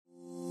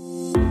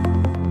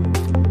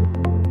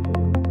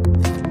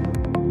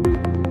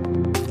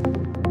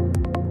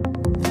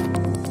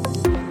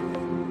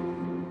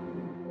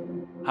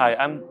Hi,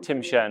 I'm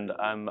Tim Shand.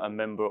 I'm a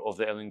member of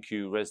the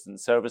L&Q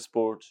Resident Service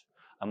Board.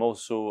 I'm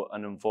also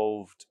an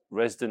involved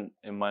resident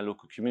in my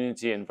local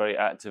community and very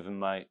active in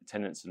my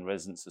Tenants and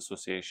Residents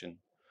Association.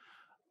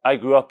 I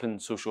grew up in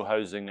social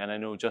housing and I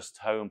know just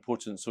how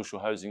important social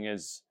housing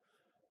is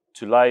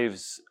to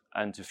lives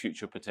and to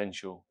future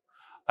potential.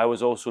 I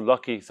was also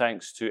lucky,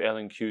 thanks to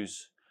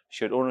L&Q's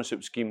shared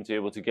ownership scheme, to be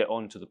able to get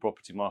onto the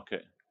property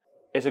market.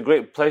 It's a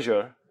great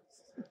pleasure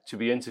to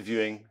be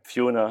interviewing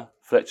Fiona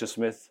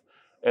Fletcher-Smith,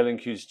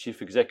 L&Q's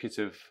Chief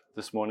Executive,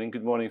 this morning.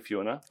 Good morning,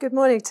 Fiona. Good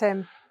morning,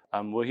 Tim.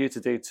 We're here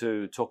today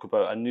to talk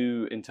about a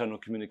new internal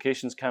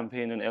communications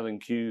campaign in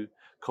L&Q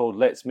called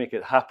Let's Make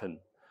It Happen,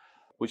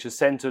 which is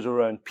centred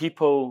around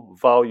people,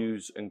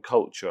 values and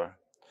culture.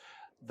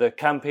 The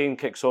campaign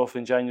kicks off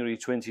in January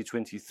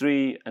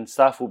 2023 and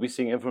staff will be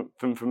seeing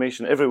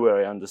information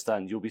everywhere, I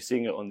understand. You'll be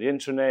seeing it on the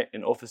internet,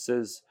 in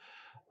offices,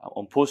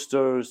 on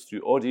posters,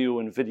 through audio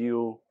and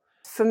video.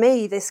 For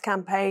me, this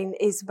campaign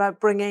is about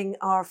bringing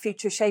our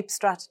Future Shape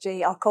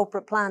strategy, our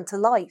corporate plan, to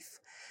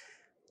life.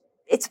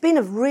 It's been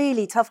a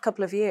really tough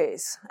couple of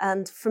years,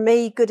 and for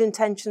me, good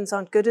intentions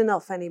aren't good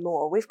enough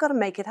anymore. We've got to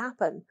make it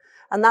happen,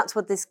 and that's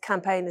what this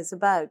campaign is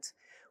about.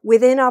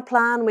 Within our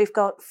plan, we've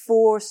got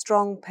 4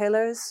 strong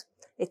pillars.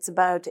 It's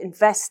about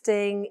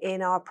investing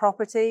in our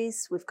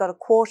properties. We've got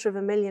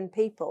 250,000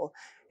 people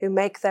who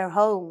make their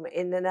home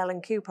in an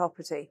L&Q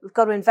property. We've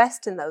got to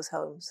invest in those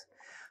homes.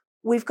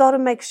 We've got to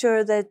make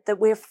sure that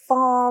we're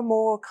far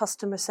more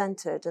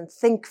customer-centred and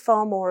think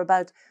far more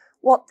about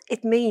what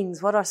it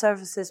means, what our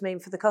services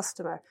mean for the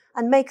customer,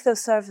 and make those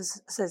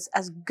services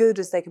as good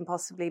as they can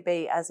possibly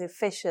be, as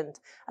efficient,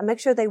 and make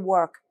sure they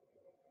work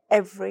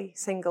every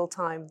single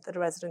time that a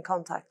resident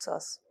contacts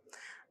us.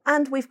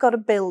 And we've got to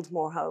build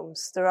more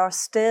homes. There are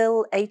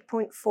still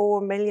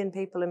 8.4 million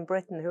people in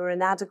Britain who are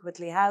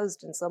inadequately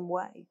housed in some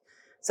way.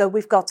 So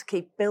we've got to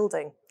keep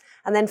building.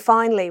 And then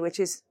finally, which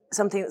is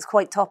something that's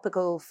quite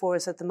topical for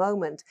us at the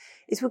moment,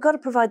 is we've got to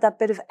provide that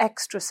bit of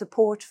extra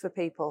support for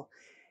people.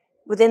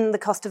 Within the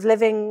cost of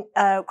living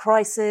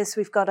crisis,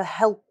 we've got to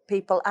help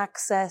people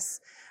access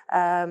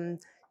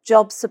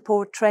job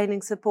support,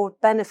 training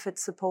support, benefit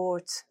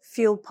support.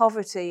 Fuel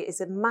poverty is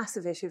a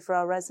massive issue for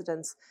our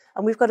residents,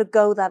 and we've got to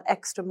go that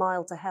extra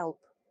mile to help.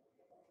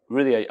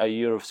 Really a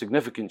year of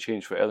significant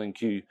change for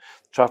L&Q.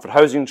 Trafford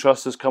Housing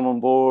Trust has come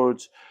on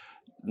board,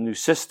 new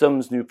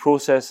systems, new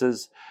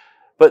processes.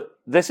 But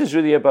this is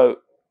really about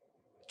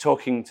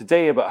talking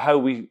today about how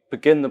we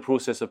begin the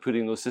process of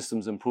putting those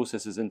systems and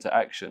processes into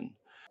action,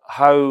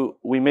 how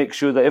we make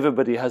sure that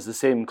everybody has the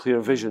same clear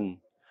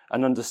vision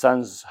and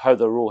understands how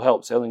their role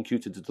helps L&Q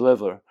to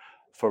deliver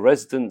for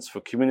residents, for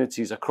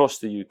communities across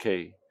the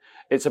UK.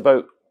 It's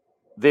about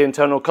the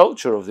internal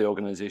culture of the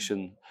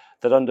organisation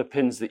that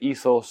underpins the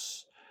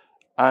ethos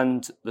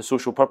and the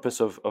social purpose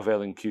of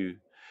L&Q.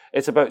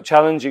 It's about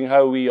challenging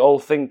how we all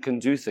think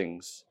and do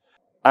things,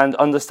 and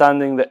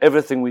understanding that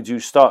everything we do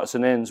starts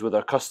and ends with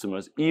our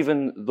customers,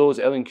 even those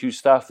L&Q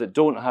staff that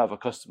don't have a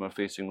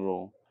customer-facing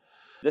role.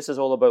 This is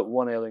all about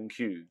one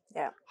L&Q.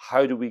 Yeah.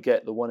 How do we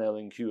get the one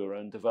L&Q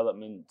around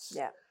development,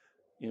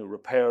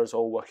 repairs,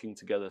 all working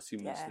together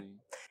seamlessly?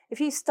 Yeah. If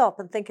you stop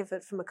and think of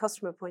it from a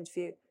customer point of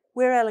view,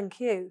 we're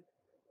L&Q.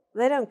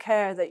 They don't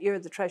care that you're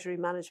the treasury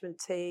management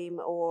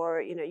team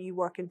or you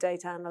work in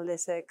data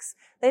analytics.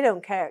 They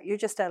don't care. You're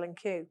just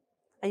L&Q.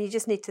 And you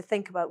just need to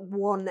think about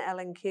one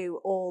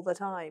L&Q all the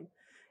time.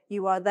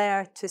 You are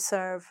there to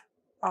serve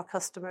our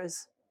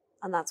customers,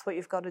 and that's what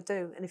you've got to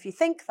do. And if you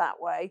think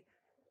that way,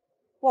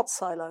 what's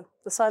silo?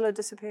 The silo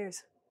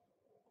disappears.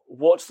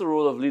 What's the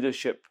role of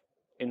leadership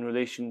in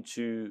relation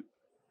to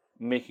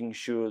making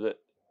sure that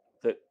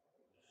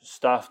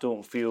staff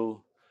don't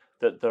feel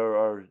that there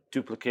are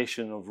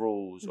duplication of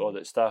roles, or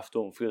that staff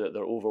don't feel that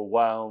they're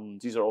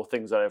overwhelmed? These are all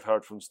things that I've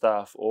heard from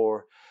staff,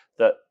 or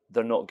that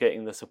they're not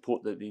getting the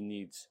support that they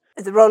need.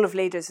 The role of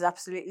leaders is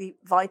absolutely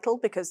vital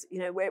because,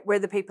 we're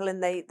the people in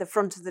the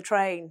front of the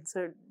train,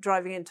 so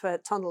driving into a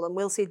tunnel, and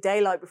we'll see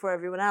daylight before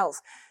everyone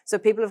else. So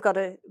people have got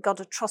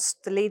to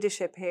trust the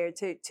leadership here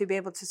to be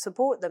able to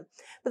support them.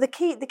 But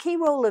the key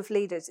role of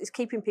leaders is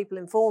keeping people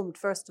informed,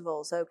 first of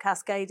all, so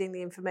cascading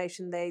the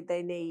information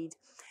they need.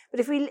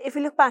 But if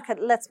we look back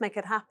at Let's Make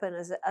It Happen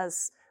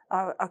as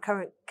our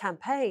current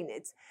campaign,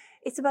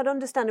 it's about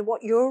understanding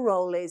what your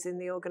role is in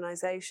the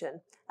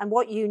organisation and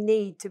what you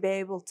need to be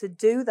able to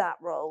do that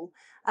role.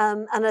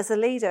 And as a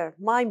leader,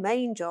 my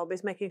main job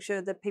is making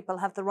sure that people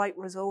have the right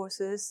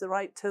resources, the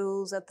right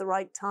tools at the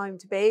right time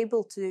to be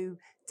able to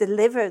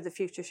deliver the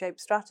Future Shape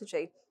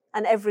strategy.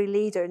 And every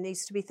leader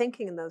needs to be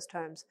thinking in those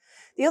terms.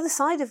 The other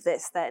side of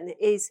this then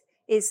is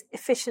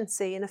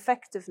efficiency and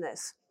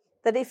effectiveness.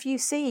 That if you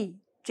see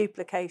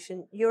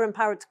duplication, you're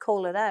empowered to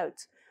call it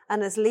out.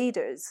 And as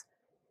leaders,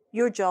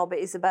 your job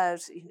is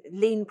about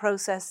lean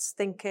process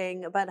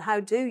thinking, about how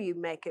do you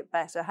make it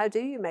better? How do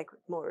you make it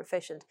more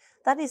efficient?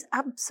 That is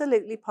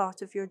absolutely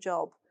part of your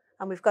job.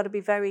 And we've got to be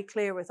very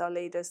clear with our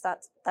leaders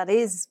that that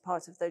is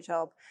part of their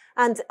job.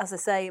 And as I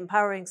say,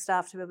 empowering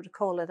staff to be able to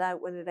call it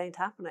out when it ain't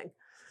happening.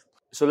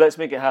 So let's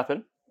make it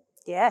happen.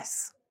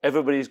 Yes.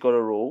 Everybody's got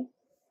a role.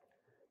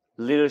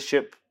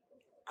 leadership,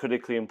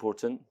 critically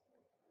important.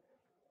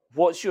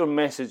 What's your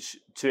message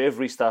to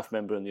every staff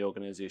member in the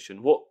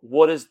organisation?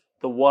 What is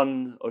the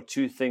one or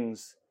two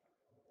things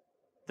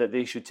that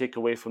they should take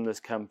away from this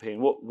campaign?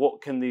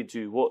 What can they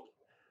do?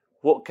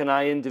 What can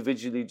I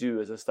individually do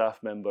as a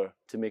staff member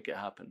to make it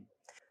happen?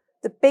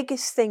 The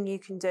biggest thing you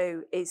can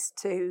do is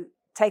to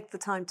take the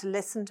time to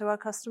listen to our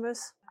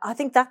customers. I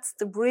think that's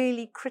the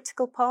really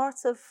critical part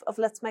of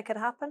Let's Make It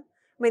Happen.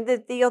 I mean,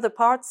 the other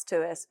parts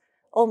to it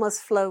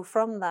almost flow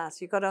from that.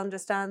 You've got to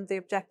understand the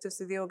objectives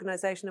of the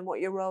organisation and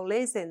what your role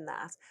is in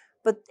that.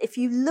 But if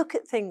you look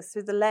at things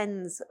through the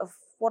lens of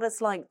what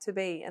it's like to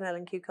be an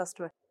L&Q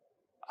customer.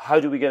 How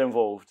do we get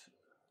involved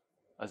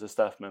as a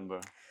staff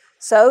member?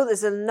 So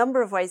there's a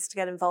number of ways to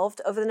get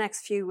involved. Over the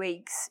next few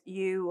weeks,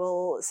 you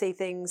will see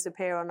things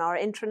appear on our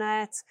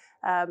intranet.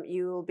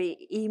 You will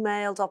be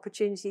emailed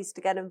opportunities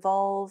to get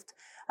involved.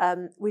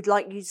 We'd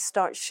like you to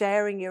start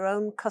sharing your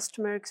own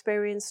customer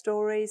experience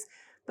stories,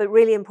 but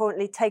really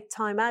importantly, take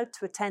time out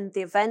to attend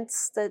the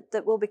events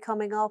that will be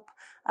coming up,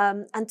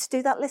 and to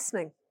do that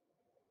listening.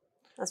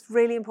 That's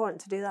really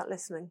important, to do that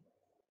listening.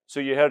 So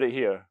you heard it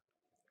here.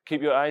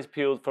 Keep your eyes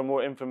peeled for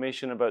more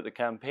information about the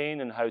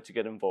campaign and how to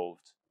get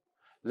involved.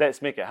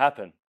 Let's make it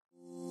happen.